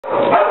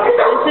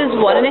This is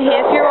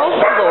 1.5-year-old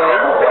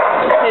Floyd,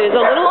 who's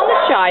a little on the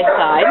shy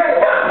side,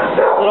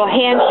 a little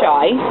hand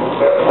shy,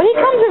 but he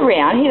comes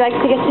around. He likes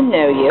to get to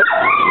know you.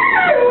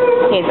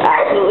 He's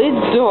absolutely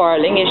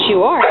darling, as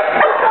you are.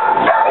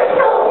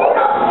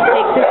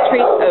 Takes his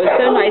treats oh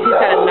so nice. He's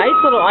got a nice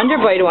little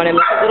underbite on him,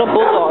 like a little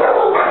bulldog.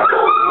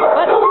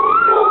 But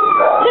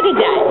look at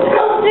that.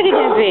 Look at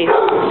that face.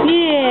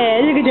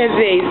 Yeah, look at that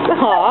face.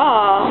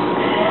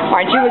 Aww.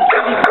 Aren't you a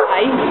cutie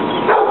pie?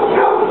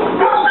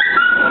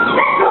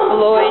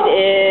 Floyd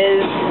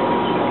is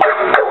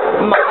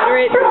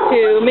moderate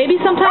to maybe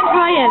sometimes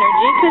high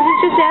energy because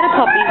he's just out of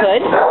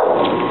puppyhood.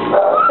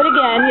 But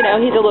again, you know,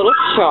 he's a little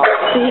sharp,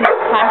 so he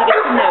needs time to get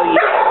to know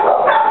you.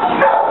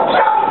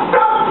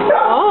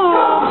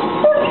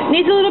 Oh,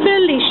 needs a little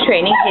bit of leash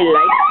training. He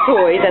likes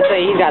toys. That's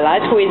why he's got a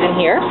lot of toys in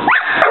here.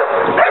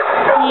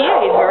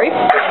 Yeah, he's very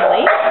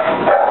friendly.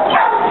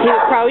 He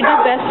would probably do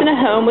best in a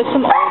home with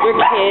some older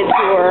kids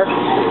who are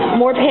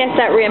more past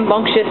that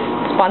rambunctious,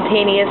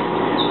 spontaneous,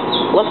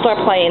 let's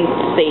start playing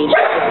stage.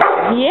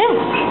 Yeah.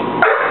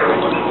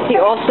 He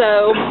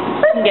also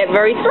can get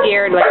very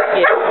scared, like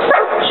you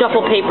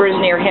shuffle papers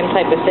near him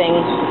type of thing.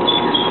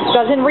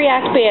 Doesn't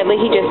react badly,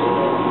 he just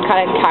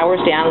kind of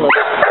cowers down a little.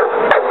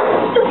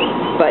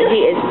 But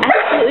he is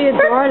absolutely a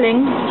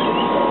darling.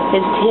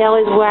 His tail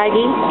is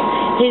waggy.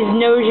 His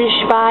nose is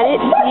spotted.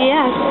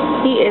 Yes,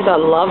 he is a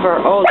lover.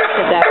 Oh, look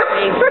at that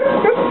face.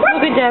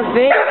 Look at that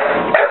face.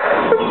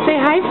 Say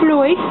hi,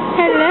 Floyd.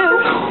 Hello.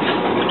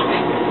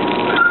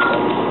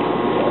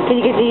 Can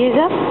you get the ears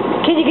up?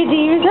 Can you get the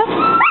ears up?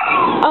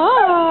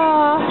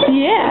 Oh,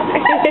 yeah.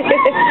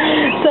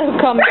 So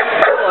come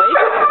Floyd.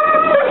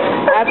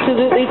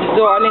 Absolutely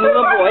darling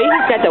little boy.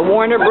 He's got the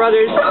Warner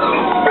Brothers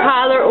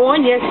collar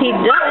on. Yes, he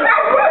does.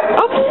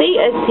 Oh, see,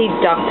 he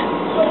ducked.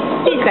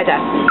 He's got that.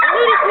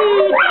 Looney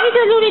Tune. He's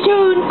a Looney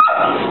Tune.